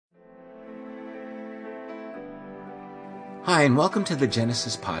Hi, and welcome to the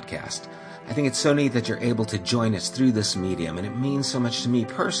Genesis Podcast. I think it's so neat that you're able to join us through this medium, and it means so much to me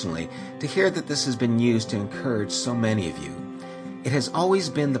personally to hear that this has been used to encourage so many of you. It has always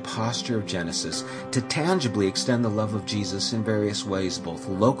been the posture of Genesis to tangibly extend the love of Jesus in various ways, both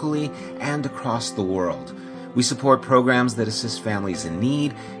locally and across the world. We support programs that assist families in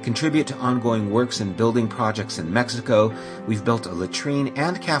need, contribute to ongoing works and building projects in Mexico. We've built a latrine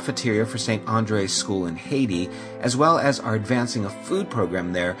and cafeteria for St. Andre's School in Haiti, as well as are advancing a food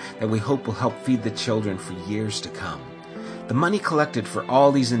program there that we hope will help feed the children for years to come. The money collected for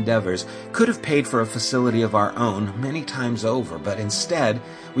all these endeavors could have paid for a facility of our own many times over, but instead,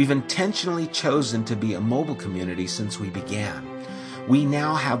 we've intentionally chosen to be a mobile community since we began. We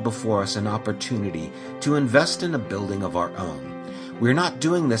now have before us an opportunity to invest in a building of our own. We're not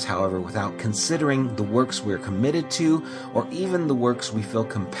doing this, however, without considering the works we're committed to or even the works we feel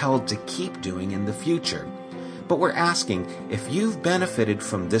compelled to keep doing in the future. But we're asking if you've benefited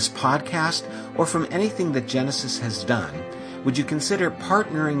from this podcast or from anything that Genesis has done, would you consider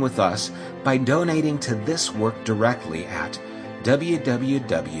partnering with us by donating to this work directly at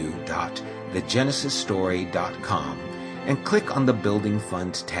www.thegenesisstory.com and click on the Building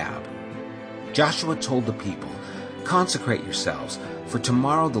Fund tab. Joshua told the people, "Consecrate yourselves, for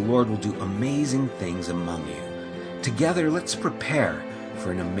tomorrow the Lord will do amazing things among you. Together, let's prepare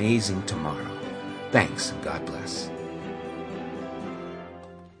for an amazing tomorrow." Thanks, and God bless.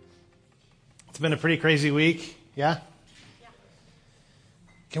 It's been a pretty crazy week, yeah?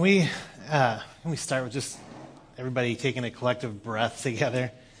 Can we start with just everybody taking a collective breath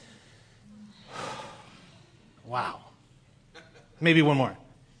together? Wow. Maybe one more.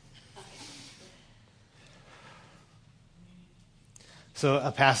 So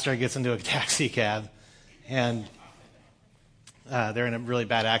a pastor gets into a taxi cab, and they're in a really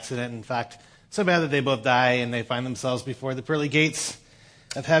bad accident. In fact, so bad that they both die, and they find themselves before the pearly gates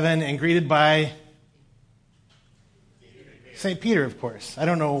of heaven and greeted by St. Peter, of course. I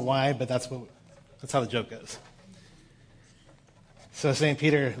don't know why, but that's how the joke goes. So St.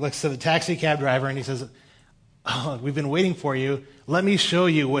 Peter looks to the taxi cab driver, and he says, "Oh, we've been waiting for you. Let me show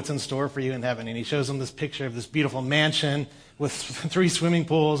you what's in store for you in heaven." And he shows him this picture of this beautiful mansion with 3 swimming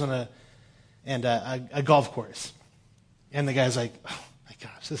pools and a golf course. And the guy's like, "Oh my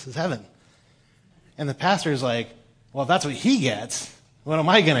gosh, this is heaven." And the pastor's like, "Well, if that's what he gets, what am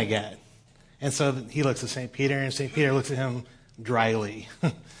I going to get?" And so he looks at St. Peter, and St. Peter looks at him dryly.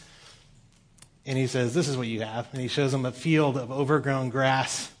 And he says, "This is what you have." And he shows him a field of overgrown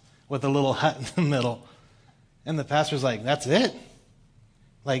grass with a little hut in the middle. And the pastor's like, "That's it?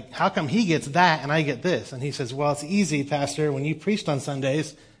 Like, how come he gets that and I get this?" And he says, "Well, it's easy, Pastor. When you preached on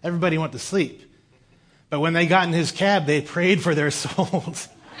Sundays, everybody went to sleep. But when they got in his cab, they prayed for their souls."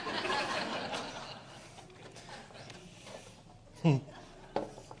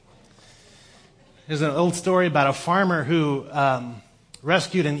 There's an old story about a farmer who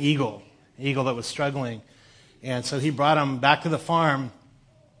rescued an eagle that was struggling. And so he brought him back to the farm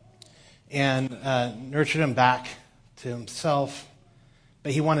and nurtured him back to himself,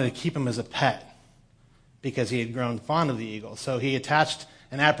 but he wanted to keep him as a pet because he had grown fond of the eagle. So he attached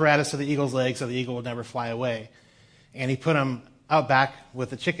an apparatus to the eagle's leg so the eagle would never fly away, and he put him out back with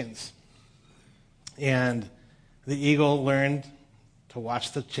the chickens. And the eagle learned to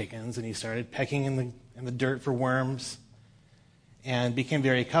watch the chickens, and he started pecking in the dirt for worms and became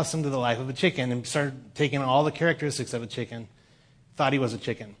very accustomed to the life of a chicken and started taking all the characteristics of a chicken, thought he was a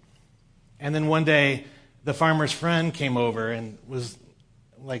chicken. And then one day, the farmer's friend came over and was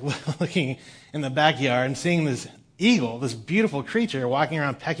like looking in the backyard and seeing this eagle, this beautiful creature, walking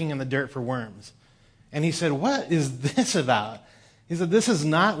around pecking in the dirt for worms. And he said, "What is this about?" He said, "This is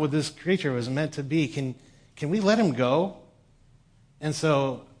not what this creature was meant to be. Can we let him go?" And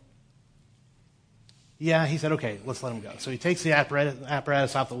so, yeah, he said, "Okay, let's let him go." So he takes the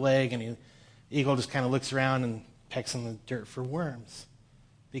apparatus off the leg, and the eagle just kind of looks around and pecks in the dirt for worms,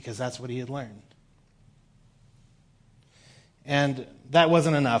 because that's what he had learned. And that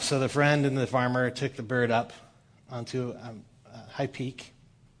wasn't enough, so the friend and the farmer took the bird up onto a high peak,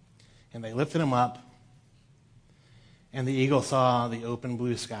 and they lifted him up, and the eagle saw the open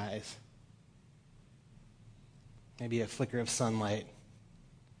blue skies, maybe a flicker of sunlight,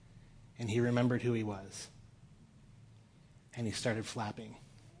 and he remembered who he was, and he started flapping,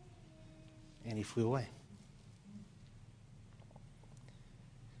 and he flew away.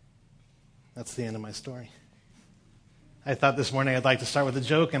 That's the end of my story. I thought this morning I'd like to start with a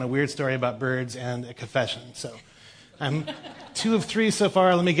joke and a weird story about birds and a confession. So I'm 2 of 3 so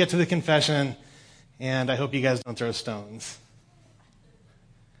far. Let me get to the confession, and I hope you guys don't throw stones.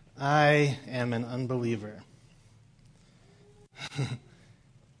 I am an unbeliever.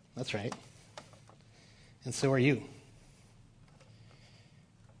 That's right. And so are you.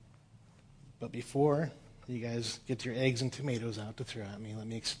 But before you guys get your eggs and tomatoes out to throw at me, let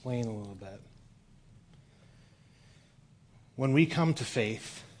me explain a little bit. When we come to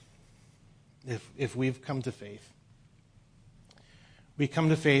faith, if we've come to faith, we come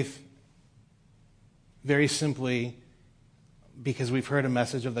to faith very simply because we've heard a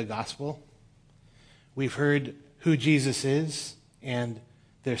message of the gospel. We've heard who Jesus is, and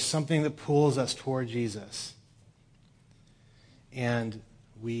there's something that pulls us toward Jesus. And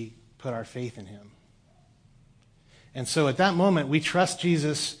we put our faith in him. And so at that moment, we trust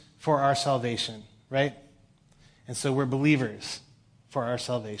Jesus for our salvation, right? And so we're believers for our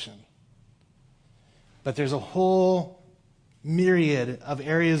salvation. But there's a whole myriad of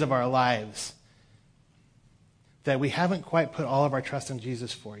areas of our lives that we haven't quite put all of our trust in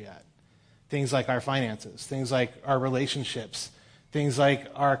Jesus for yet. Things like our finances, things like our relationships, things like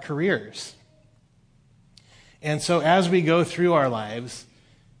our careers. And so as we go through our lives,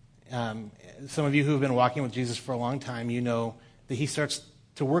 some of you who have been walking with Jesus for a long time, you know that he starts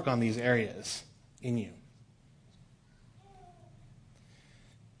to work on these areas in you.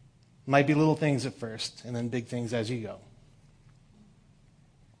 Might be little things at first, and then big things as you go.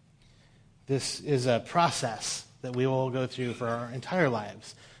 This is a process that we will go through for our entire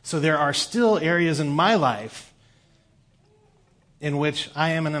lives. So there are still areas in my life in which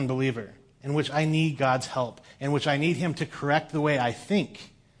I am an unbeliever, in which I need God's help, in which I need him to correct the way I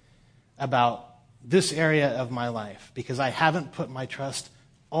think about this area of my life, because I haven't put my trust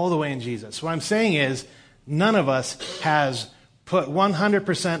all the way in Jesus. What I'm saying is, none of us has put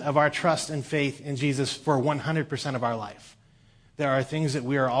 100% of our trust and faith in Jesus for 100% of our life. There are things that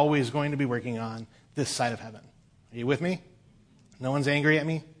we are always going to be working on this side of heaven. Are you with me? No one's angry at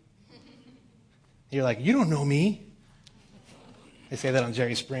me? You're like, you don't know me. They say that on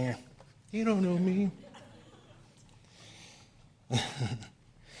Jerry Springer. You don't know me.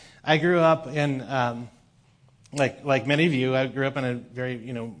 I grew up in, like many of you, I grew up in a very,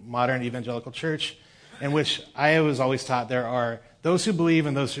 modern evangelical church in which I was always taught there are those who believe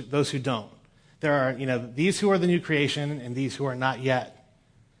and those who don't. There are, these who are the new creation and these who are not yet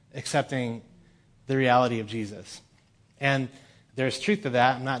accepting the reality of Jesus. And there's truth to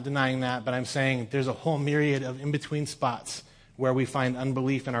that. I'm not denying that, but I'm saying there's a whole myriad of in-between spots where we find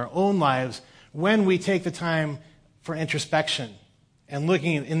unbelief in our own lives when we take the time for introspection and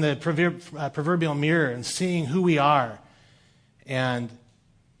looking in the proverbial mirror and seeing who we are and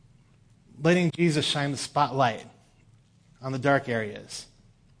letting Jesus shine the spotlight on the dark areas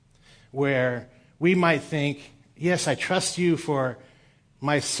where we might think, yes, I trust you for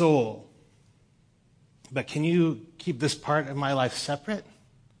my soul, but can you keep this part of my life separate?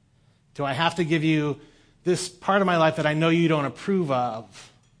 Do I have to give you this part of my life that I know you don't approve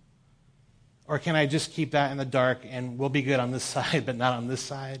of? Or can I just keep that in the dark and we'll be good on this side, but not on this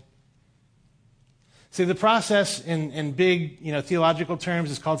side? See, the process in big, theological terms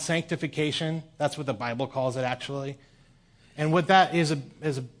is called sanctification. That's what the Bible calls it, actually. And what that is,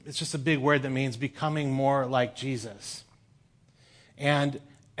 it's just a big word that means becoming more like Jesus. And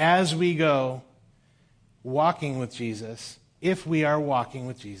as we go walking with Jesus, if we are walking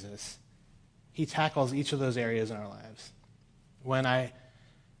with Jesus, he tackles each of those areas in our lives. When I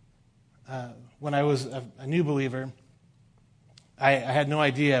was a new believer, I had no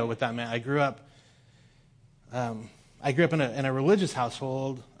idea what that meant. I grew up in a religious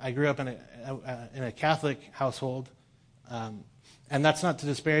household. I grew up in a Catholic household. And that's not to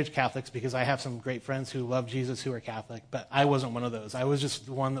disparage Catholics, because I have some great friends who love Jesus who are Catholic, but I wasn't one of those. I was just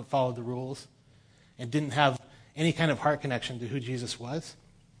the one that followed the rules and didn't have any kind of heart connection to who Jesus was.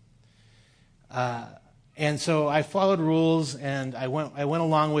 And so I followed rules, and I went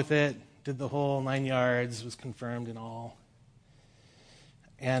along with it, did the whole 9 yards, was confirmed and all.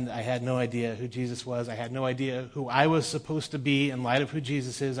 And I had no idea who Jesus was. I had no idea who I was supposed to be in light of who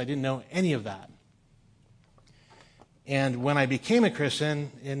Jesus is. I didn't know any of that. And when I became a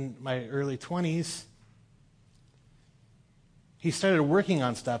Christian in my early 20s, he started working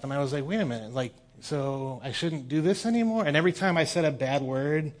on stuff, and I was like, wait a minute, so I shouldn't do this anymore? And every time I said a bad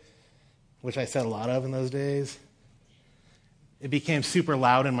word, which I said a lot of in those days, it became super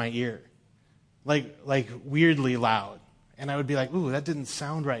loud in my ear, like weirdly loud. And I would be like, ooh, that didn't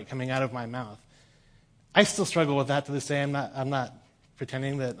sound right coming out of my mouth. I still struggle with that to this day. I'm not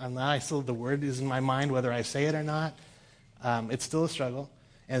pretending that I'm not. The word is in my mind whether I say it or not. It's still a struggle,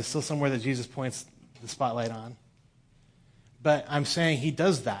 and it's still somewhere that Jesus points the spotlight on. But I'm saying he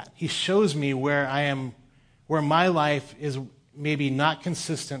does that. He shows me where my life is maybe not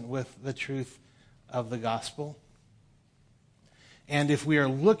consistent with the truth of the gospel. And if we are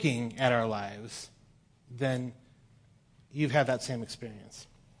looking at our lives, then you've had that same experience.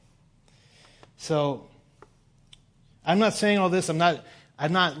 So I'm not saying all this. I'm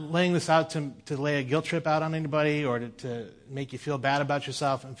not laying this out to lay a guilt trip out on anybody or to make you feel bad about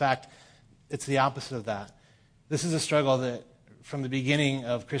yourself. In fact, it's the opposite of that. This is a struggle that from the beginning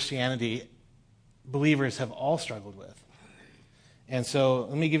of Christianity, believers have all struggled with. And so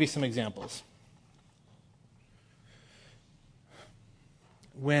let me give you some examples.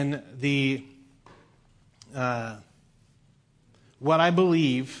 When what I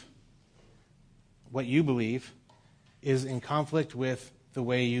believe, what you believe, is in conflict with the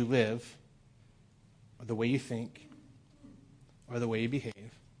way you live, or the way you think, or the way you behave,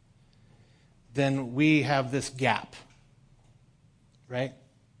 then we have this gap, right?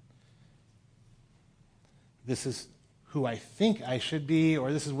 This is who I think I should be,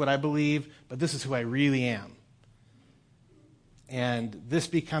 or this is what I believe, but this is who I really am. And this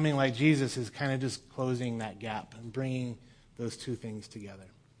becoming like Jesus is kind of just closing that gap and bringing those two things together.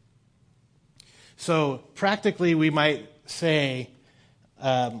 So practically, we might say,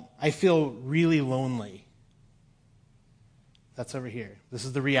 I feel really lonely. That's over here. This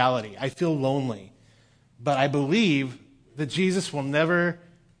is the reality. I feel lonely. But I believe that Jesus will never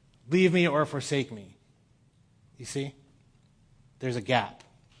leave me or forsake me. You see? There's a gap.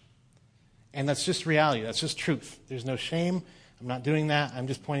 And that's just reality. That's just truth. There's no shame. I'm not doing that. I'm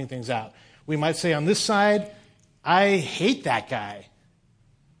just pointing things out. We might say on this side, I hate that guy.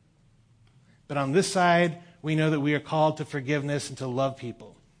 But on this side, we know that we are called to forgiveness and to love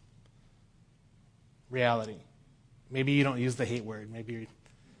people. Reality. Maybe you don't use the hate word. Maybe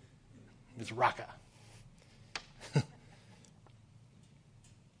it's raka.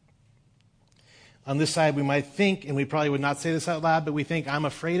 On this side, we might think, and we probably would not say this out loud, but we think, I'm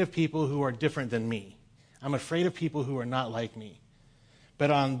afraid of people who are different than me. I'm afraid of people who are not like me.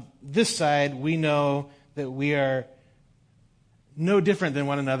 But on this side, we know that we are no different than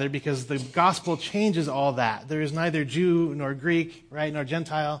one another because the gospel changes all that. There is neither Jew nor Greek, right, nor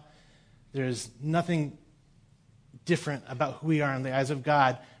Gentile. There's nothing different about who we are in the eyes of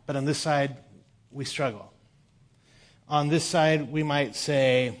God. But on this side, we struggle. On this side, we might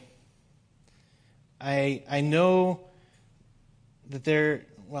say, I know that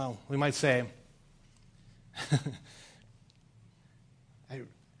we might say,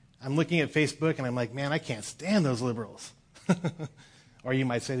 I'm looking at Facebook and I'm like, man, I can't stand those liberals. Or you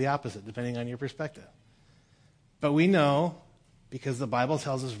might say the opposite, depending on your perspective. But we know, because the Bible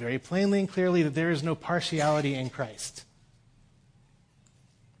tells us very plainly and clearly that there is no partiality in Christ.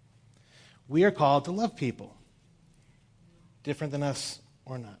 We are called to love people, different than us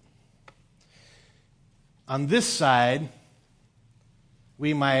or not. On this side,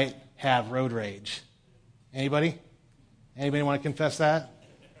 we might have road rage. Anybody? Anybody want to confess that?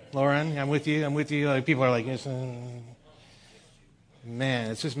 Lauren, I'm with you. Like, people are like, yes,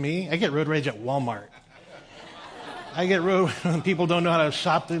 man, it's just me. I get road rage at Walmart. I get road when people don't know how to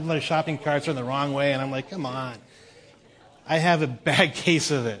shop. Their shopping carts are in the wrong way, and I'm like, come on. I have a bad case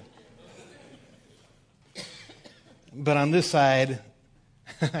of it. But on this side,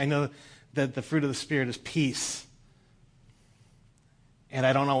 I know that the fruit of the Spirit is peace. And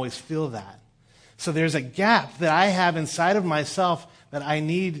I don't always feel that. So there's a gap that I have inside of myself that I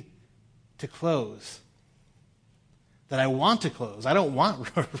need to close. That I want to close. I don't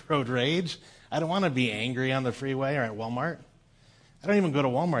want road rage. I don't want to be angry on the freeway or at Walmart. I don't even go to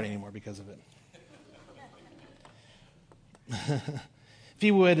Walmart anymore because of it. If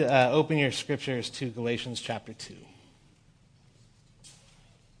you would, open your scriptures to Galatians chapter 2.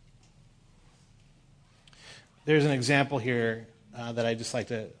 There's an example here that I'd just like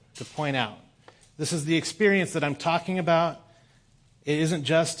to point out. This is the experience that I'm talking about. It isn't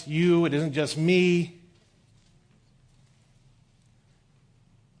just you. It isn't just me.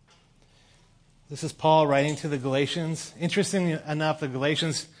 This is Paul writing to the Galatians. Interestingly enough, the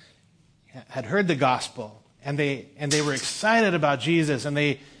Galatians had heard the gospel, and they were excited about Jesus, and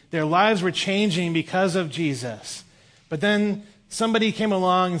their lives were changing because of Jesus. But then somebody came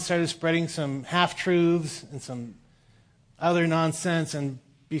along and started spreading some half-truths and some other nonsense, and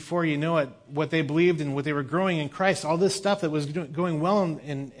before you know it, what they believed and what they were growing in Christ, all this stuff that was going well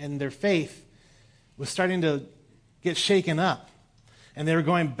in their faith was starting to get shaken up. And they were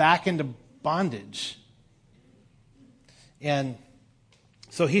going back into bondage. And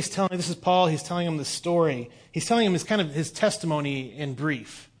so this is Paul, he's telling him the story. He's telling him his testimony in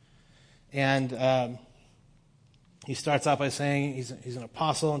brief. And he starts out by saying he's an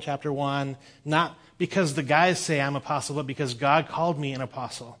apostle in chapter 1, not because the guys say I'm apostle, but because God called me an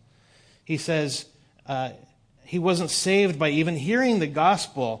apostle. He says, he wasn't saved by even hearing the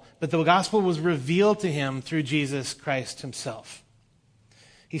gospel, but the gospel was revealed to him through Jesus Christ himself.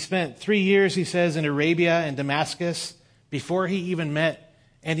 He spent 3 years, he says, in Arabia and Damascus before he even met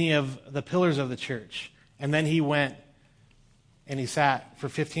any of the pillars of the church. And then he went and he sat for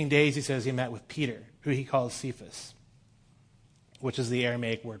 15 days, he says, he met with Peter, who he calls Cephas, which is the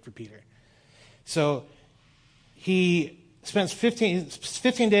Aramaic word for Peter. So he spent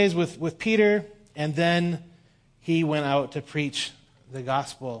 15 days with Peter, and then he went out to preach the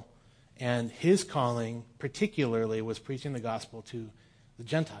gospel. And his calling particularly was preaching the gospel to the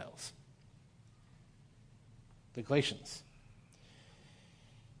Gentiles, the Galatians.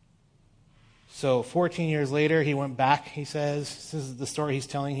 So 14 years later, he went back, he says. This is the story he's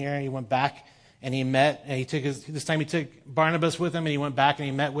telling here. He went back and he met, and this time he took Barnabas with him, and he went back and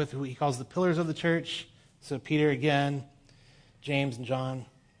he met with who he calls the pillars of the church. So Peter again, James and John.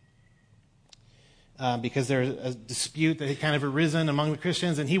 Because there's a dispute that had kind of arisen among the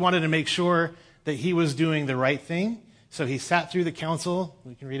Christians, and he wanted to make sure that he was doing the right thing. So he sat through the council.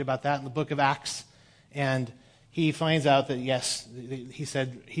 We can read about that in the book of Acts. And he finds out that, yes, he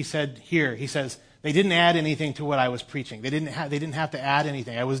said, they didn't add anything to what I was preaching. They didn't have to add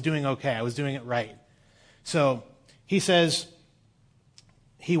anything. I was doing okay. I was doing it right. So he says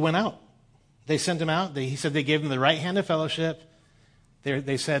he went out. They sent him out. He said they gave him the right hand of fellowship.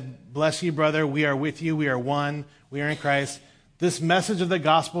 They said, bless you, brother. We are with you. We are one. We are in Christ. This message of the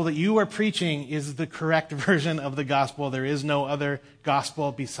gospel that you are preaching is the correct version of the gospel. There is no other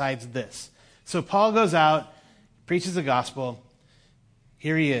gospel besides this. So Paul goes out, preaches the gospel.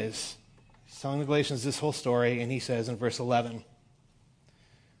 Here he is. He's telling the Galatians this whole story, and he says in verse 11,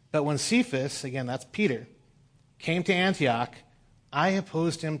 but when Cephas, again, that's Peter, came to Antioch, I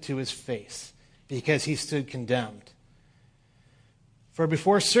opposed him to his face because he stood condemned. For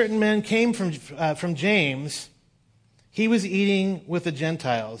before certain men came from James, he was eating with the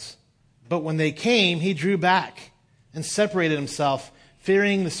Gentiles. But when they came, he drew back and separated himself,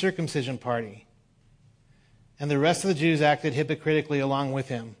 fearing the circumcision party. And the rest of the Jews acted hypocritically along with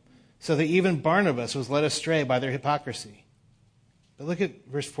him, so that even Barnabas was led astray by their hypocrisy. But look at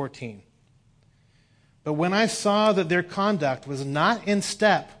verse 14. But when I saw that their conduct was not in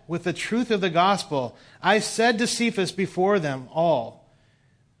step with the truth of the gospel, I said to Cephas before them all,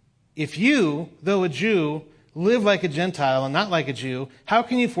 if you, though a Jew, live like a Gentile and not like a Jew, how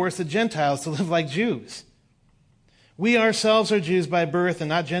can you force the Gentiles to live like Jews? We ourselves are Jews by birth and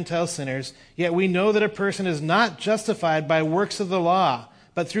not Gentile sinners, yet we know that a person is not justified by works of the law,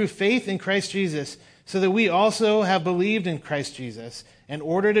 but through faith in Christ Jesus, so that we also have believed in Christ Jesus, in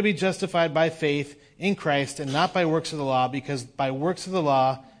order to be justified by faith in Christ and not by works of the law, because by works of the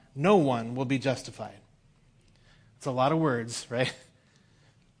law, no one will be justified. It's a lot of words, right?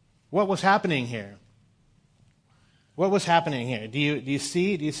 What was happening here? What was happening here? Do you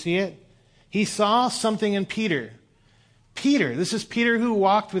see it? He saw something in Peter. Peter, this is Peter who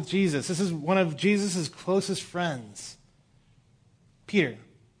walked with Jesus. This is one of Jesus' closest friends. Peter,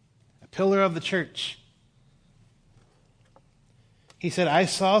 a pillar of the church. He said, I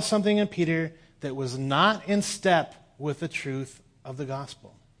saw something in Peter that was not in step with the truth of the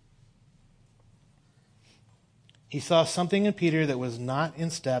gospel. He saw something in Peter that was not in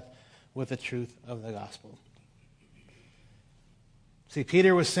step with the truth of the gospel. See,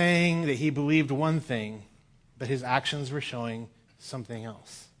 Peter was saying that he believed one thing, but his actions were showing something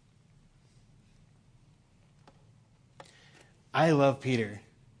else. I love Peter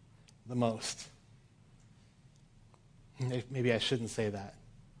the most. Maybe I shouldn't say that.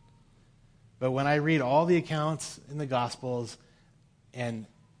 But when I read all the accounts in the Gospels, and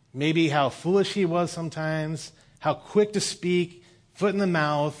maybe how foolish he was sometimes, how quick to speak, foot in the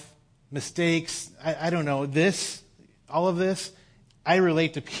mouth, mistakes, I don't know, all of this, I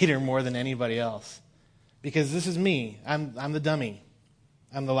relate to Peter more than anybody else. Because this is me. I'm the dummy.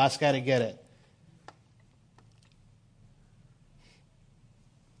 I'm the last guy to get it.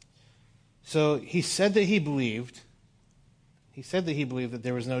 So he said that he believed that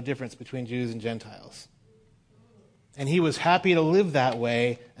there was no difference between Jews and Gentiles. And he was happy to live that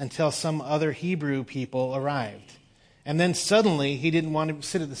way until some other Hebrew people arrived. And then suddenly he didn't want to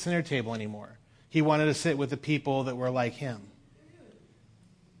sit at the center table anymore. He wanted to sit with the people that were like him.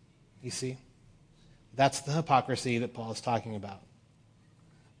 You see? That's the hypocrisy that Paul is talking about.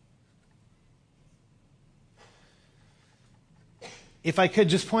 If I could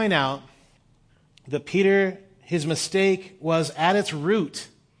just point out that Peter, his mistake was at its root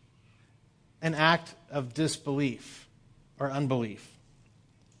an act of disbelief or unbelief.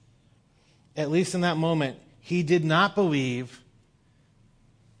 At least in that moment, he did not believe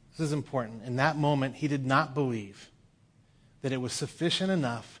this is important, in that moment, he did not believe that it was sufficient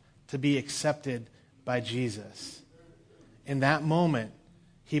enough to be accepted by Jesus. In that moment,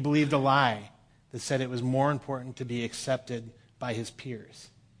 he believed a lie that said it was more important to be accepted by his peers.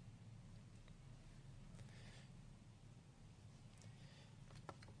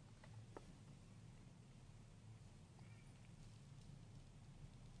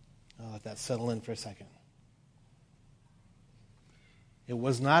 I'll let that settle in for a second. It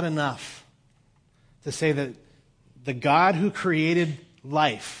was not enough to say that the God who created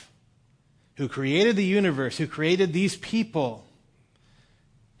life, who created the universe, who created these people,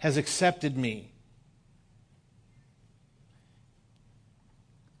 has accepted me.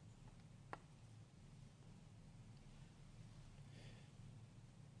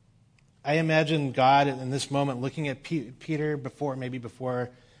 I imagine God in this moment looking at Peter before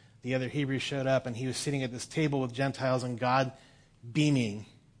the other Hebrews showed up, and he was sitting at this table with Gentiles, and God beaming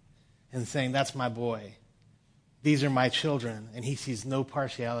and saying, "That's my boy. These are my children." And he sees no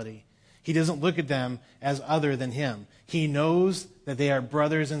partiality. He doesn't look at them as other than him. He knows that they are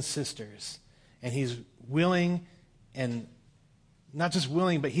brothers and sisters. And he's willing, and not just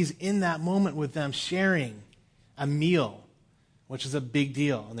willing, but he's in that moment with them sharing a meal, which is a big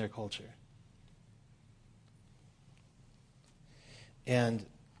deal in their culture. And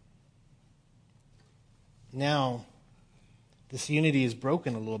now this unity is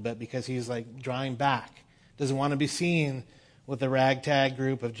broken a little bit because he's like drawing back. Doesn't want to be seen with the ragtag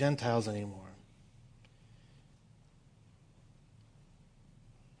group of Gentiles anymore.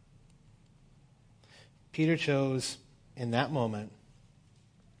 Peter chose in that moment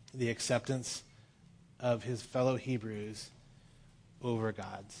the acceptance of his fellow Hebrews over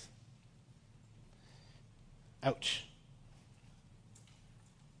God's. Ouch.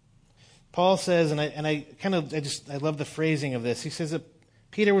 Paul says, and I love the phrasing of this. He says that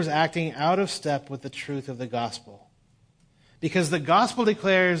Peter was acting out of step with the truth of the gospel. Because the gospel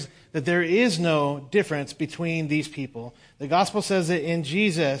declares that there is no difference between these people. The gospel says that in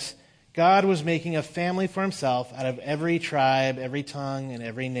Jesus, God was making a family for himself out of every tribe, every tongue, and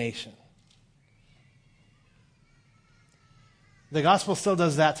every nation. The gospel still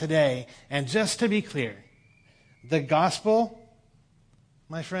does that today. And just to be clear, the gospel,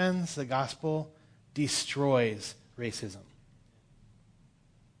 my friends, the gospel destroys racism.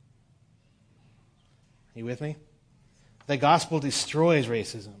 Are you with me? The gospel destroys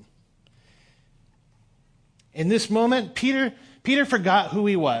racism. In this moment, Peter forgot who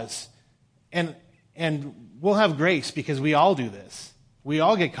he was. And we'll have grace because we all do this. We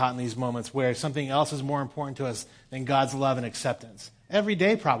all get caught in these moments where something else is more important to us than God's love and acceptance. Every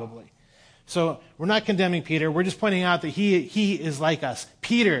day, probably. So we're not condemning Peter. We're just pointing out that he is like us.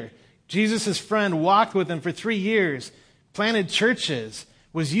 Peter, Jesus' friend, walked with him for 3 years, planted churches,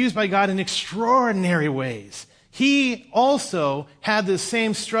 was used by God in extraordinary ways. He also had the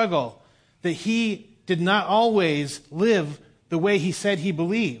same struggle, that he did not always live the way he said he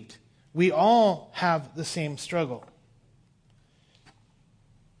believed. We all have the same struggle.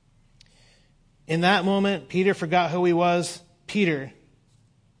 In that moment, Peter forgot who he was. Peter,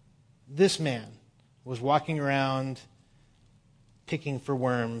 this man, was walking around picking for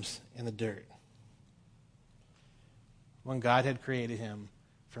worms in the dirt when God had created him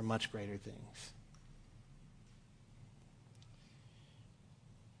for much greater things.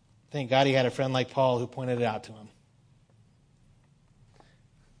 Thank God he had a friend like Paul who pointed it out to him.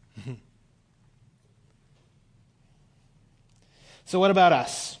 So what about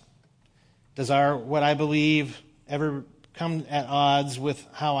us? Does what I believe ever come at odds with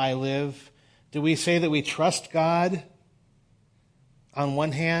how I live? Do we say that we trust God on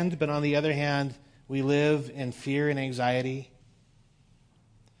one hand, but on the other hand, we live in fear and anxiety?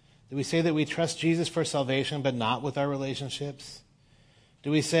 Do we say that we trust Jesus for salvation, but not with our relationships?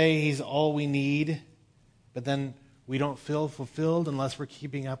 Do we say he's all we need, but then we don't feel fulfilled unless we're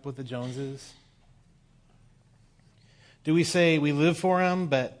keeping up with the Joneses? Do we say we live for him,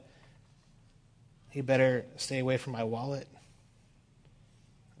 but he better stay away from my wallet?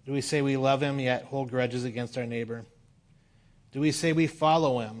 Do we say we love him, yet hold grudges against our neighbor? Do we say we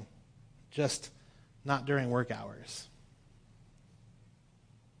follow him, just not during work hours?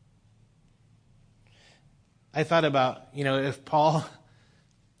 I thought about, if Paul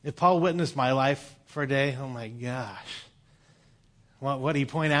witnessed my life for a day, oh my gosh, what would he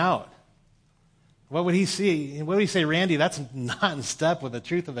point out? What would he see? What would he say, Randy, that's not in step with the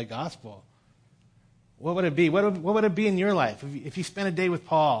truth of the gospel? What would it be? What would it be in your life if you spent a day with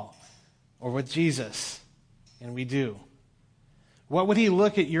Paul or with Jesus? And we do. What would he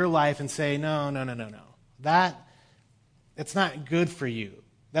look at your life and say, no. It's not good for you.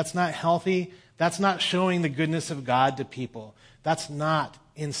 That's not healthy. That's not showing the goodness of God to people. That's not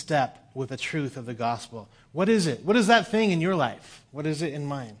in step with the truth of the gospel. What is it? What is that thing in your life? What is it in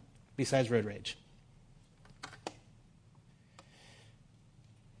mine besides road rage?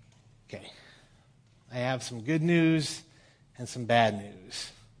 Okay. I have some good news and some bad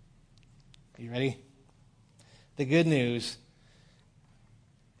news. You ready? The good news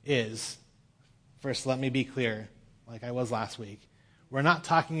is, first let me be clear, like I was last week, we're not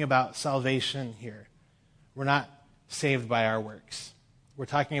talking about salvation here. We're not saved by our works. We're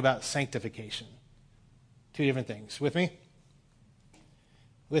talking about sanctification. Two different things. With me?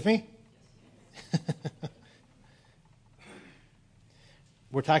 With me?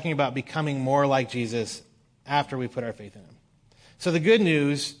 We're talking about becoming more like Jesus after we put our faith in him. So the good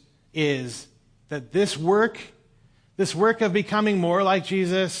news is that this work of becoming more like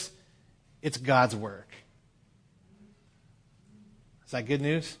Jesus, it's God's work. Is that good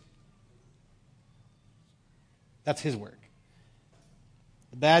news? That's his work.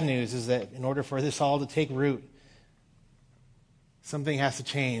 The bad news is that in order for this all to take root, something has to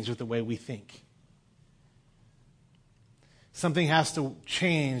change with the way we think. Something has to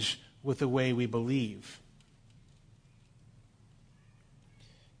change with the way we believe.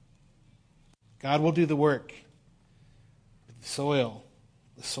 God will do the work. The soil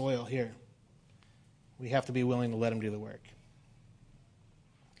here. We have to be willing to let him do the work.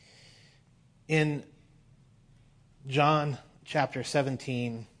 In John chapter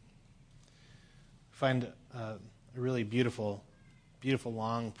 17, find a really beautiful, beautiful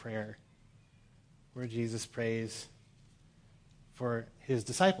long prayer where Jesus prays for his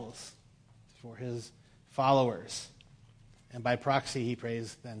disciples, for his followers. And by proxy, he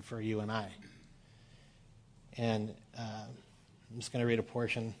prays then for you and I. And I'm just going to read a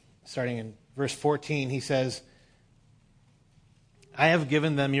portion. Starting in verse 14, he says, I have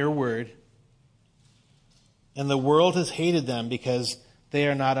given them your word, and the world has hated them because they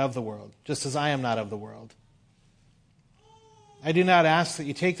are not of the world, just as I am not of the world. I do not ask that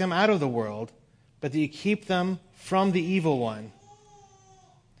you take them out of the world, but that you keep them from the evil one.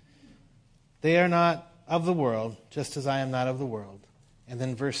 They are not of the world, just as I am not of the world. And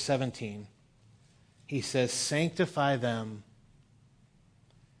then verse 17, he says, sanctify them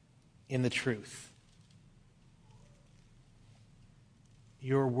in the truth.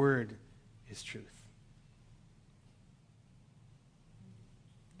 Your word is truth.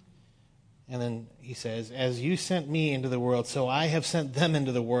 And then he says, as you sent me into the world, so I have sent them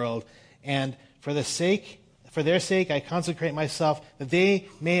into the world. And for their sake, I consecrate myself, that they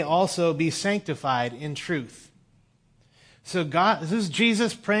may also be sanctified in truth. So this is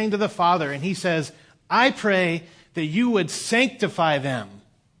Jesus praying to the Father, and he says, I pray that you would sanctify them.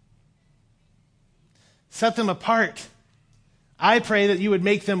 Set them apart. I pray that you would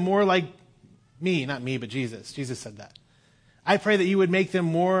make them more like me. Not me, but Jesus. Jesus said that. I pray that you would make them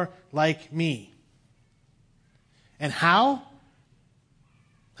more like me. And how?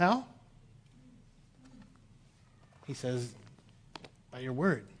 How? He says, by your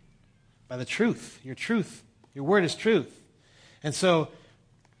word, by the truth, your truth. Your word is truth. And so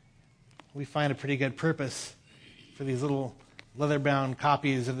we find a pretty good purpose for these little leather-bound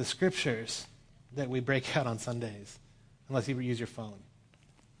copies of the scriptures that we break out on Sundays, unless you use your phone,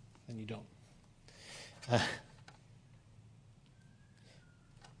 and you don't.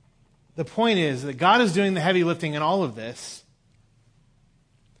 The point is that God is doing the heavy lifting in all of this.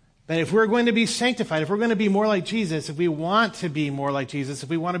 But if we're going to be sanctified, if we're going to be more like Jesus, if we want to be more like Jesus, if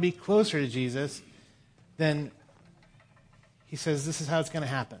we want to be closer to Jesus, then he says this is how it's going to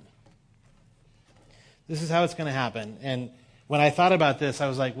happen. This is how it's going to happen. And when I thought about this, I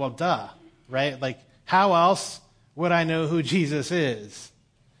was like, well, duh, right? Like, how else would I know who Jesus is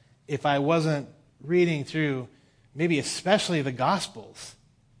if I wasn't reading through maybe especially the Gospels?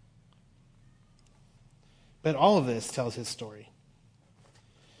 But all of this tells his story.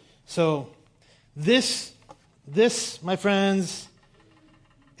 So this, my friends,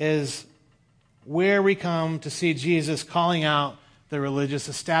 is where we come to see Jesus calling out the religious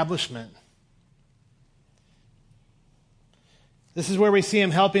establishment. This is where we see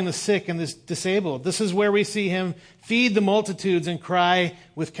him helping the sick and the disabled. This is where we see him feed the multitudes and cry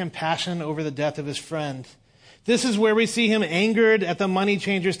with compassion over the death of his friend. This is where we see him angered at the money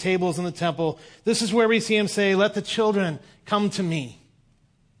changers' tables in the temple. This is where we see him say, let the children come to me.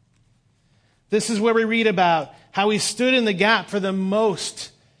 This is where we read about how he stood in the gap for the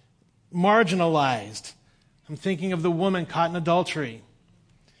most marginalized. I'm thinking of the woman caught in adultery.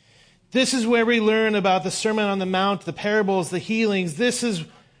 This is where we learn about the Sermon on the Mount, the parables, the healings. This is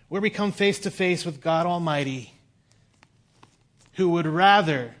where we come face to face with God Almighty. who would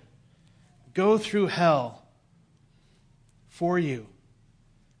rather go through hell for you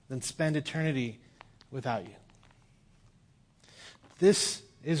than spend eternity without you. This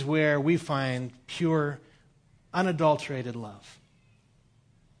is where we find pure, unadulterated love,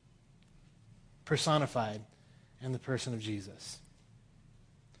 personified in the person of Jesus.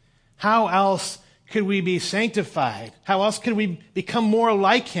 How else could we be sanctified? How else could we become more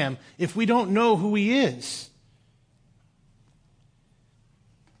like him if we don't know who he is?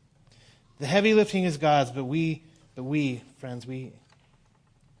 The heavy lifting is God's, but we, friends, we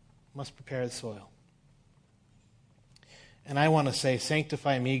must prepare the soil. And I want to say,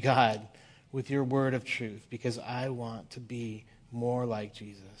 sanctify me, God, with your word of truth, because I want to be more like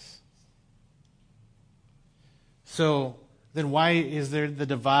Jesus. So then why is there the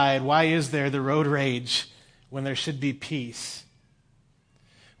divide? Why is there the road rage when there should be peace?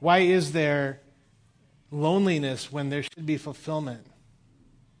 Why is there loneliness when there should be fulfillment?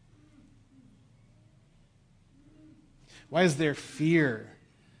 Why is there fear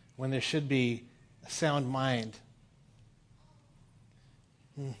when there should be a sound mind?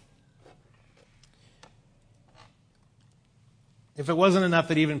 If it wasn't enough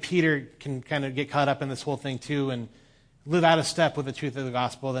that even Peter can kind of get caught up in this whole thing too and live out of step with the truth of the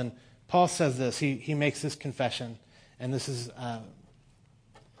gospel, then Paul says this. He makes this confession, and this is out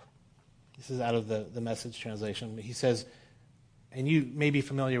of the Message translation. He says, and you may be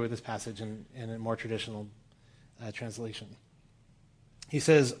familiar with this passage in a more traditional translation. He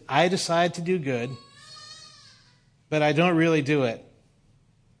says, I decide to do good, but I don't really do it.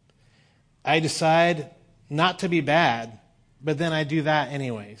 I decide not to be bad, but then I do that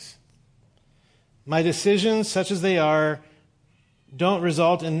anyways. My decisions, such as they are, don't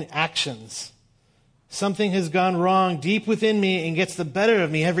result in actions. Something has gone wrong deep within me and gets the better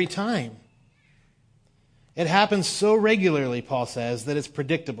of me every time. It happens so regularly, Paul says, that it's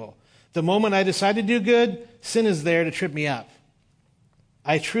predictable. The moment I decide to do good, sin is there to trip me up.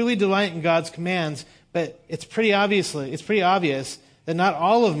 I truly delight in God's commands, but it's pretty obvious that not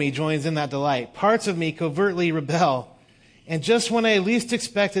all of me joins in that delight. Parts of me covertly rebel. And just when I least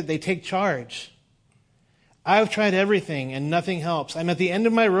expect it, they take charge. I've tried everything and nothing helps. I'm at the end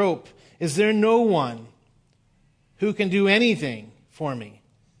of my rope. Is there no one who can do anything for me?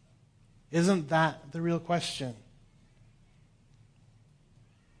 Isn't that the real question?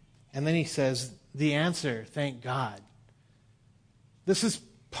 And then he says, the answer, thank God. This is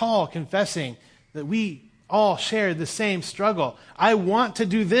Paul confessing that we all share the same struggle. I want to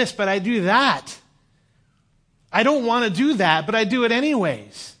do this, but I do that. I don't want to do that, but I do it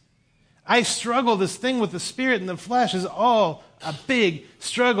anyways. I struggle. This thing with the spirit and the flesh is all a big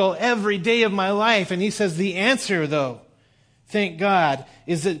struggle every day of my life. And he says the answer, though, thank God,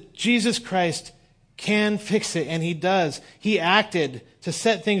 is that Jesus Christ can fix it, and he does. He acted to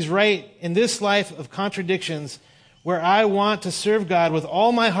set things right in this life of contradictions where I want to serve God with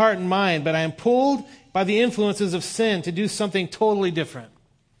all my heart and mind, but I am pulled by the influences of sin to do something totally different.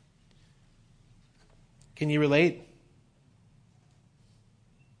 Can you relate?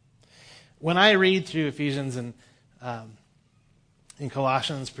 When I read through Ephesians and in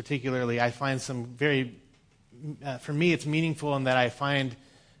Colossians particularly, I find some very, for me it's meaningful in that I find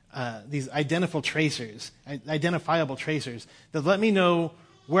these identifiable tracers that let me know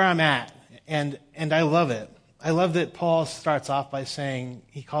where I'm at, and I love it. I love that Paul starts off by saying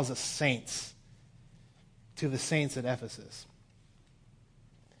he calls us saints, to the saints at Ephesus.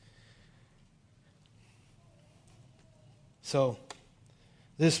 So,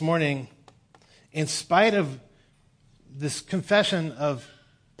 this morning, in spite of this confession of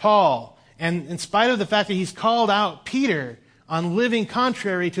Paul, and in spite of the fact that he's called out Peter on living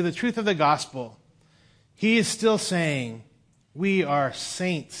contrary to the truth of the gospel, he is still saying, we are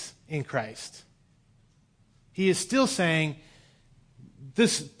saints in Christ. He is still saying,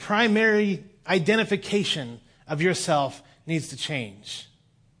 this primary identification of yourself needs to change.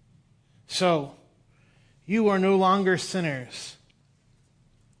 So, you are no longer sinners.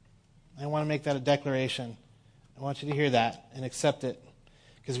 I want to make that a declaration. I want you to hear that and accept it,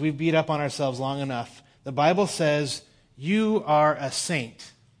 because we've beat up on ourselves long enough. The Bible says you are a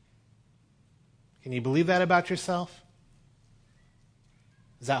saint. Can you believe that about yourself?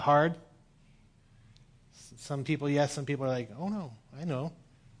 Is that hard? Some people, yes. Some people are like, oh no,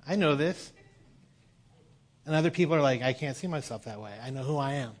 I know this. And other people are like, I can't see myself that way. I know who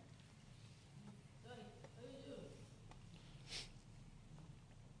I am.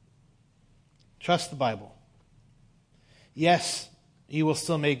 Trust the Bible. Yes, you will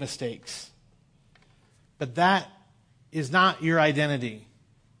still make mistakes. But that is not your identity.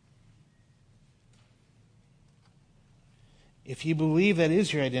 if you believe that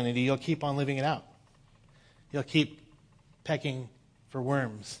is your identity, you'll keep on living it out. You'll keep pecking for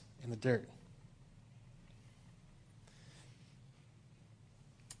worms in the dirt.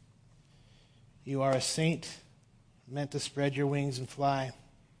 You are a saint, meant to spread your wings and fly,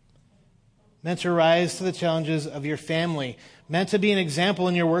 meant to rise to the challenges of your family, meant to be an example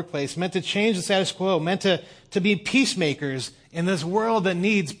in your workplace, meant to change the status quo, meant to be peacemakers in this world that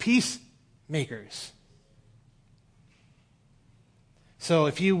needs peacemakers. So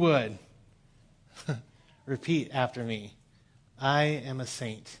if you would, repeat after me. I am a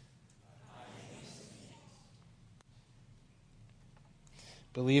saint.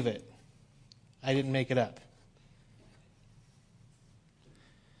 Believe it. I didn't make it up.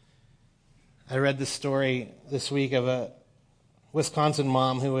 I read this story this week of a Wisconsin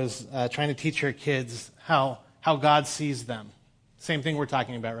mom who was trying to teach her kids how God sees them. Same thing we're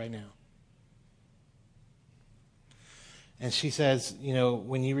talking about right now. And she says,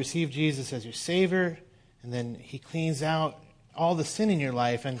 when you receive Jesus as your Savior, and then He cleans out all the sin in your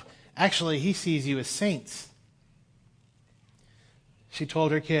life, and actually He sees you as saints. She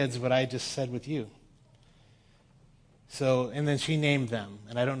told her kids what I just said with you. So, and then she named them,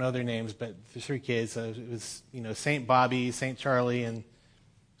 and I don't know their names, but the 3 kids. So it was, Saint Bobby, Saint Charlie, and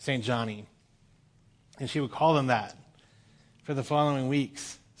Saint Johnny. And she would call them that for the following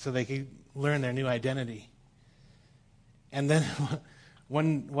weeks so they could learn their new identity. And then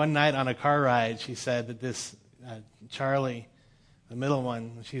one night on a car ride, she said that this Charlie, the middle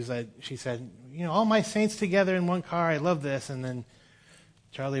one, she said, all my saints together in one car, I love this. And then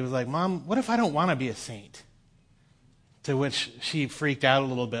Charlie was like, Mom, what if I don't want to be a saint? To which she freaked out a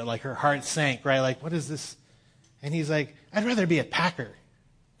little bit, like her heart sank, right? Like, what is this? And he's like, I'd rather be a Packer.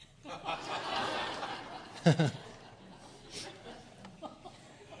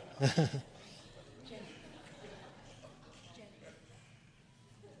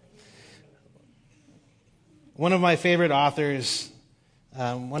 One of my favorite authors,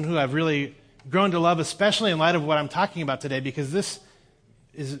 one who I've really grown to love, especially in light of what I'm talking about today, because this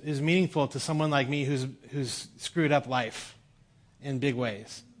is meaningful to someone like me who's screwed up life in big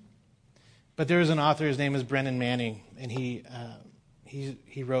ways. But there is an author, his name is Brennan Manning, and he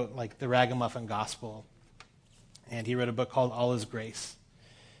wrote like the Ragamuffin Gospel, and he wrote a book called All Is Grace.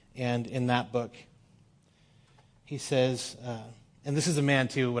 And in that book, he says, and this is a man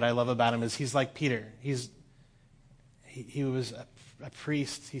too, what I love about him is he's like Peter. He was a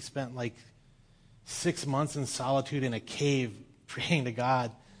priest. He spent like 6 months in solitude in a cave praying to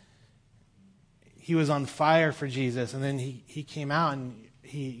God. He was on fire for Jesus, and then he came out and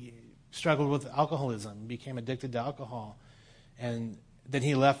he struggled with alcoholism, became addicted to alcohol. And then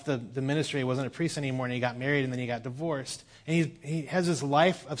he left the ministry. He wasn't a priest anymore, and he got married, and then he got divorced. And he has this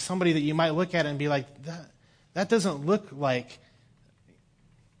life of somebody that you might look at and be like, that doesn't look like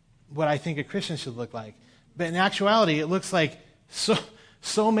what I think a Christian should look like. But in actuality, it looks like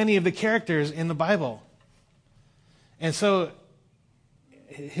so many of the characters in the Bible. And so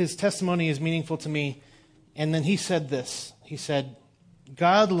his testimony is meaningful to me. And then he said this. He said,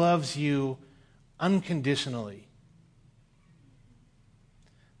 God loves you unconditionally,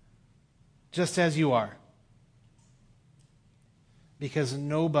 just as you are, because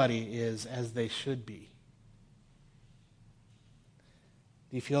nobody is as they should be.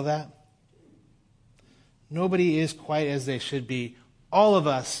 Do you feel that? Nobody is quite as they should be. All of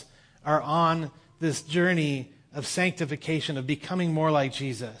us are on this journey of sanctification, of becoming more like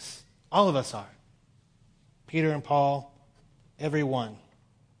Jesus. All of us are. Peter and Paul, everyone.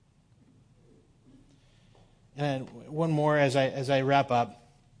 And one more as I wrap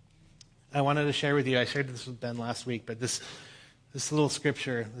up. I wanted to share with you, I shared this with Ben last week, but this little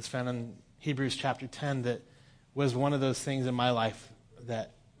scripture that's found in Hebrews chapter 10 that was one of those things in my life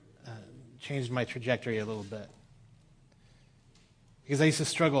that changed my trajectory a little bit. Because I used to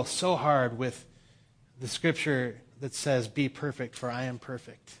struggle so hard with the scripture that says, be perfect, for I am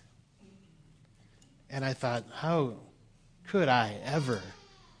perfect. And I thought, how could I ever?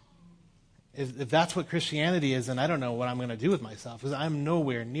 If that's what Christianity is, then I don't know what I'm going to do with myself, because I'm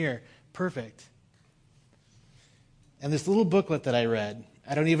nowhere near perfect. And this little booklet that I read,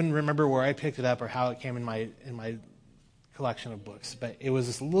 I don't even remember where I picked it up or how it came in my collection of books, but it was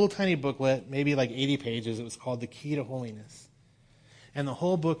this little tiny booklet, maybe like 80 pages. It was called The Key to Holiness. And the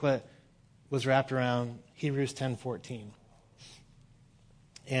whole booklet was wrapped around Hebrews 10:14.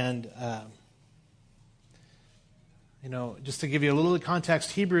 And, just to give you a little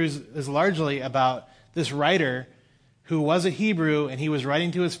context, Hebrews is largely about this writer who was a Hebrew, and he was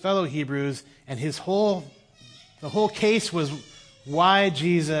writing to his fellow Hebrews, and the whole case was why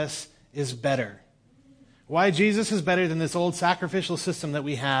Jesus is better. Why Jesus is better than this old sacrificial system that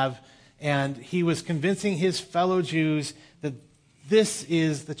we have. And he was convincing his fellow Jews that this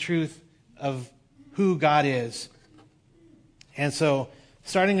is the truth of who God is. And so,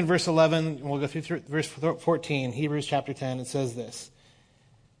 starting in verse 11, we'll go through verse 14, Hebrews chapter 10, it says this.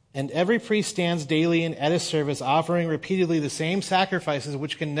 And every priest stands daily at his service, offering repeatedly the same sacrifices,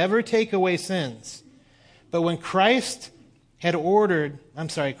 which can never take away sins. But when Christ had offered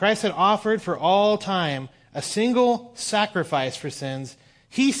for all time a single sacrifice for sins,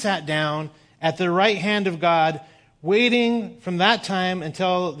 he sat down at the right hand of God, waiting from that time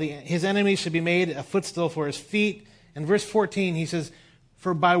until his enemies should be made a footstool for his feet. In verse 14, he says,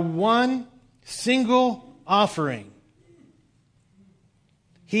 for by one single offering,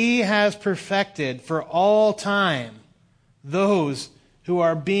 he has perfected for all time those who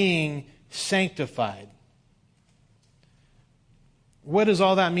are being sanctified. What does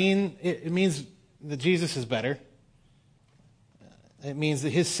all that mean? It means that Jesus is better. It means that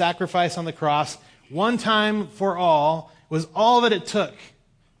his sacrifice on the cross, one time for all, was all that it took.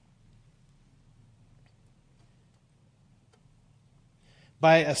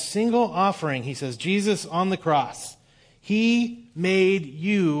 By a single offering, he says, Jesus on the cross, he made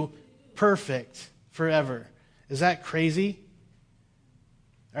you perfect forever. Is that crazy?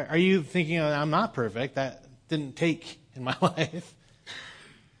 Are you thinking, oh, I'm not perfect? That didn't take in my life.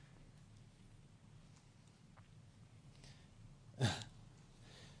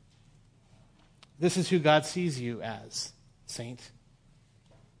 This is who God sees you as, saint.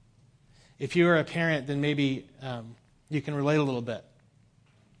 If you are a parent, then maybe you can relate a little bit.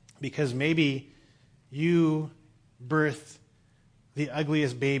 Because maybe you birthed the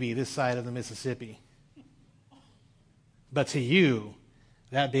ugliest baby this side of the Mississippi. But to you,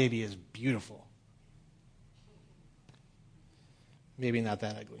 that baby is beautiful. Maybe not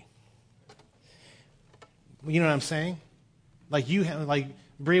that ugly. You know what I'm saying? Like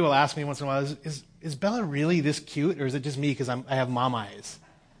Bree will ask me once in a while, is Bella really this cute, or is it just me because I have mom eyes?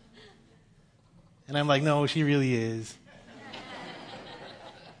 And I'm like, no, she really is.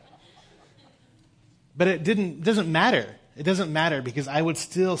 But it doesn't matter. It doesn't matter because I would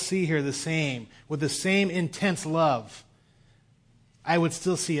still see her the same, with the same intense love. I would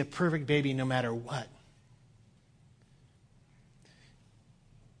still see a perfect baby no matter what.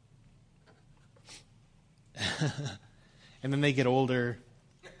 And then they get older.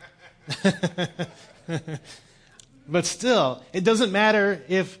 But still, it doesn't matter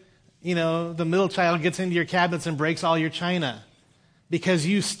if, the middle child gets into your cabinets and breaks all your china, because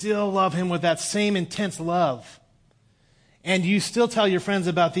you still love him with that same intense love. And you still tell your friends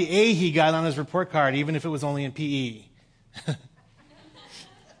about the A he got on his report card, even if it was only in PE.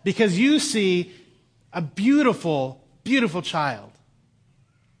 Because you see a beautiful, beautiful child.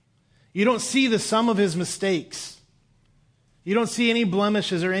 You don't see the sum of his mistakes. You don't see any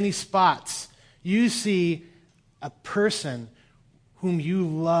blemishes or any spots. You see a person whom you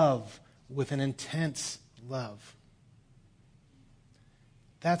love with an intense love.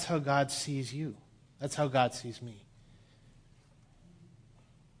 That's how God sees you. That's how God sees me.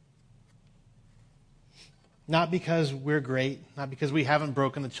 Not because we're great, not because we haven't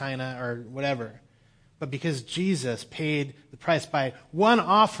broken the china or whatever, but because Jesus paid the price by one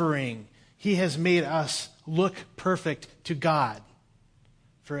offering. He has made us look perfect to God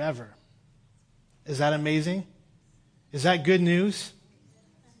forever. Is that amazing? Is that good news?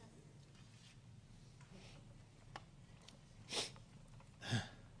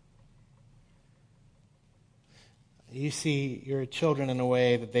 You see your children in a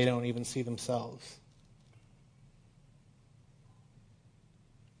way that they don't even see themselves.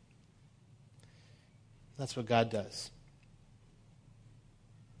 That's what God does.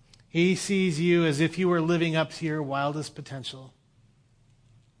 He sees you as if you were living up to your wildest potential,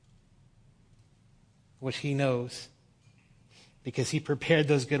 which he knows, because he prepared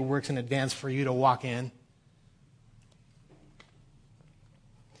those good works in advance for you to walk in.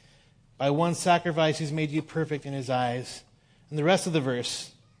 By one sacrifice, he's made you perfect in his eyes. And the rest of the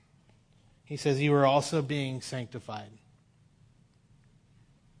verse, he says, you are also being sanctified.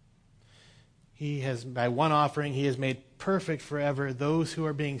 He has, by one offering, he has made perfect forever those who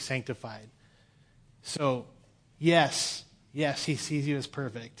are being sanctified. So, yes, he sees you as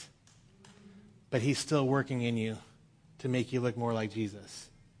perfect, but he's still working in you to make you look more like Jesus.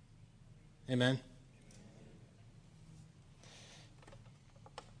 Amen?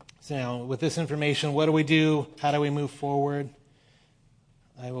 So now, with this information, what do we do? How do we move forward?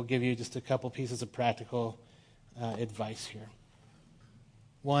 I will give you just a couple pieces of practical advice here.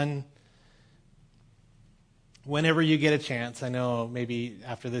 One, whenever you get a chance, I know maybe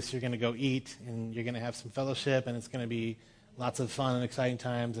after this you're going to go eat and you're going to have some fellowship and it's going to be lots of fun and exciting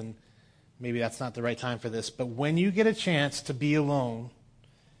times, and maybe that's not the right time for this. But when you get a chance to be alone,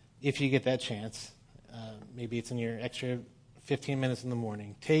 if you get that chance, maybe it's in your extra 15 minutes in the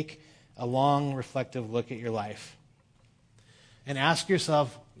morning, take a long reflective look at your life and ask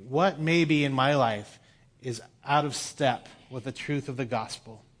yourself, what maybe in my life is out of step with the truth of the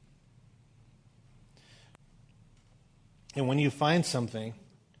gospel? And when you find something,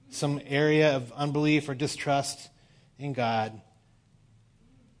 some area of unbelief or distrust in God,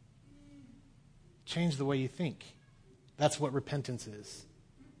 change the way you think. That's what repentance is.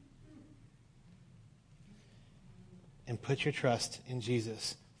 And put your trust in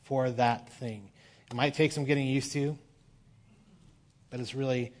Jesus for that thing. It might take some getting used to, but it's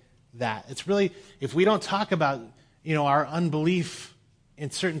really that. It's really, if we don't talk about, our unbelief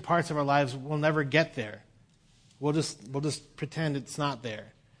in certain parts of our lives, we'll never get there. We'll just pretend it's not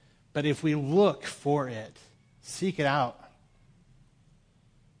there. But if we look for it, seek it out,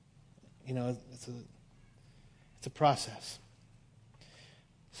 it's a process.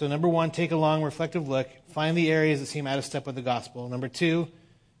 So 1, take a long reflective look. Find the areas that seem out of step with the gospel. 2,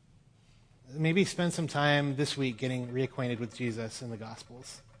 maybe spend some time this week getting reacquainted with Jesus in the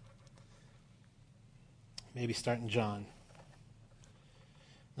Gospels. Maybe start in John.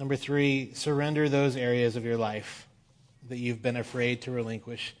 3, surrender those areas of your life that you've been afraid to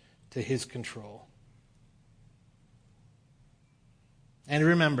relinquish to His control. And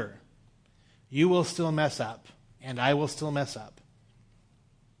remember, you will still mess up, and I will still mess up.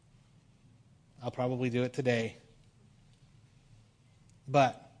 I'll probably do it today.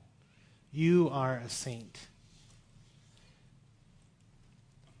 But you are a saint.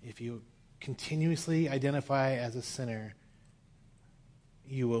 If you continuously identify as a sinner,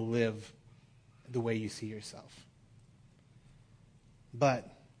 you will live the way you see yourself. But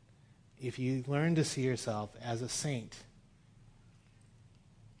if you learn to see yourself as a saint,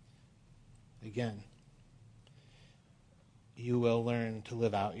 again, you will learn to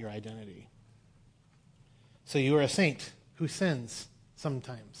live out your identity. So you are a saint who sins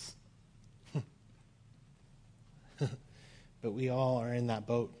sometimes. But we all are in that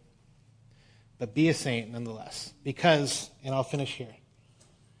boat. But be a saint nonetheless. Because, and I'll finish here,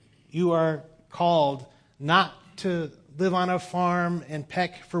 you are called not to live on a farm and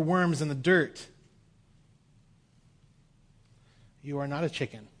peck for worms in the dirt. You are not a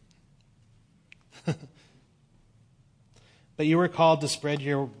chicken. But you are called to spread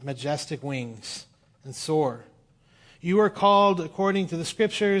your majestic wings and soar. You are called, according to the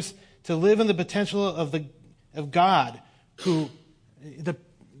Scriptures, to live in the potential of God, the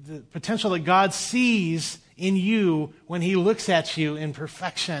potential that God sees in you when He looks at you in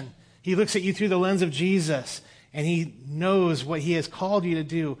perfection. He looks at you through the lens of Jesus, and He knows what He has called you to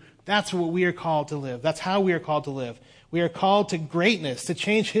do. That's what we are called to live. That's how we are called to live. We are called to greatness, to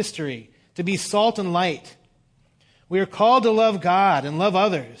change history, to be salt and light. We are called to love God and love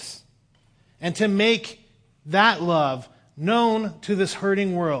others, and to make that love known to this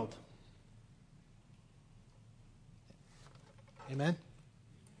hurting world. Amen?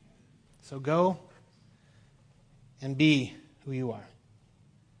 So go and be who you are.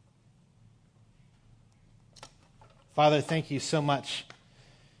 Father, thank you so much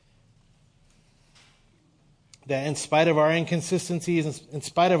that in spite of our inconsistencies, in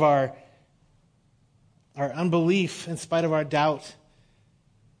spite of our unbelief, in spite of our doubt,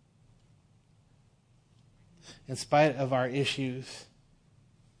 in spite of our issues,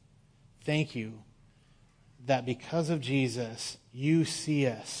 thank you that because of Jesus, you see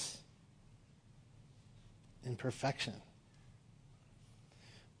us in perfection.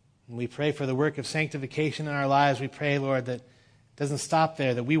 And we pray for the work of sanctification in our lives. We pray, Lord, that it doesn't stop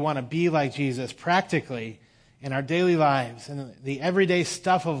there, that we want to be like Jesus practically in our daily lives and the everyday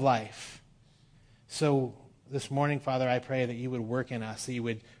stuff of life. So this morning, Father, I pray that you would work in us, that you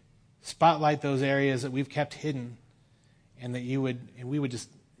would spotlight those areas that we've kept hidden, and that we would just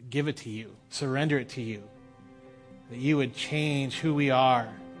give it to you, surrender it to you, that you would change who we are,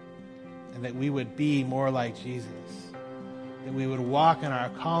 and that we would be more like Jesus, that we would walk in our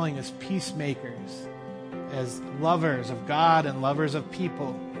calling as peacemakers, as lovers of God and lovers of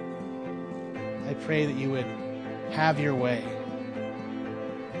people. I pray that you would have your way.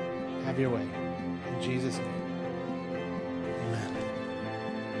 Have your way. In Jesus' name. Amen.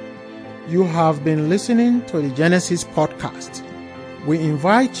 You have been listening to the Genesis podcast. We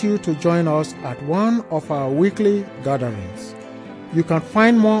invite you to join us at one of our weekly gatherings. You can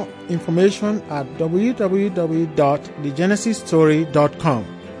find more information at www.thegenesisstory.com.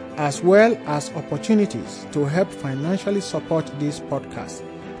 as well as opportunities to help financially support this podcast.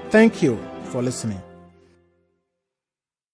 Thank you for listening.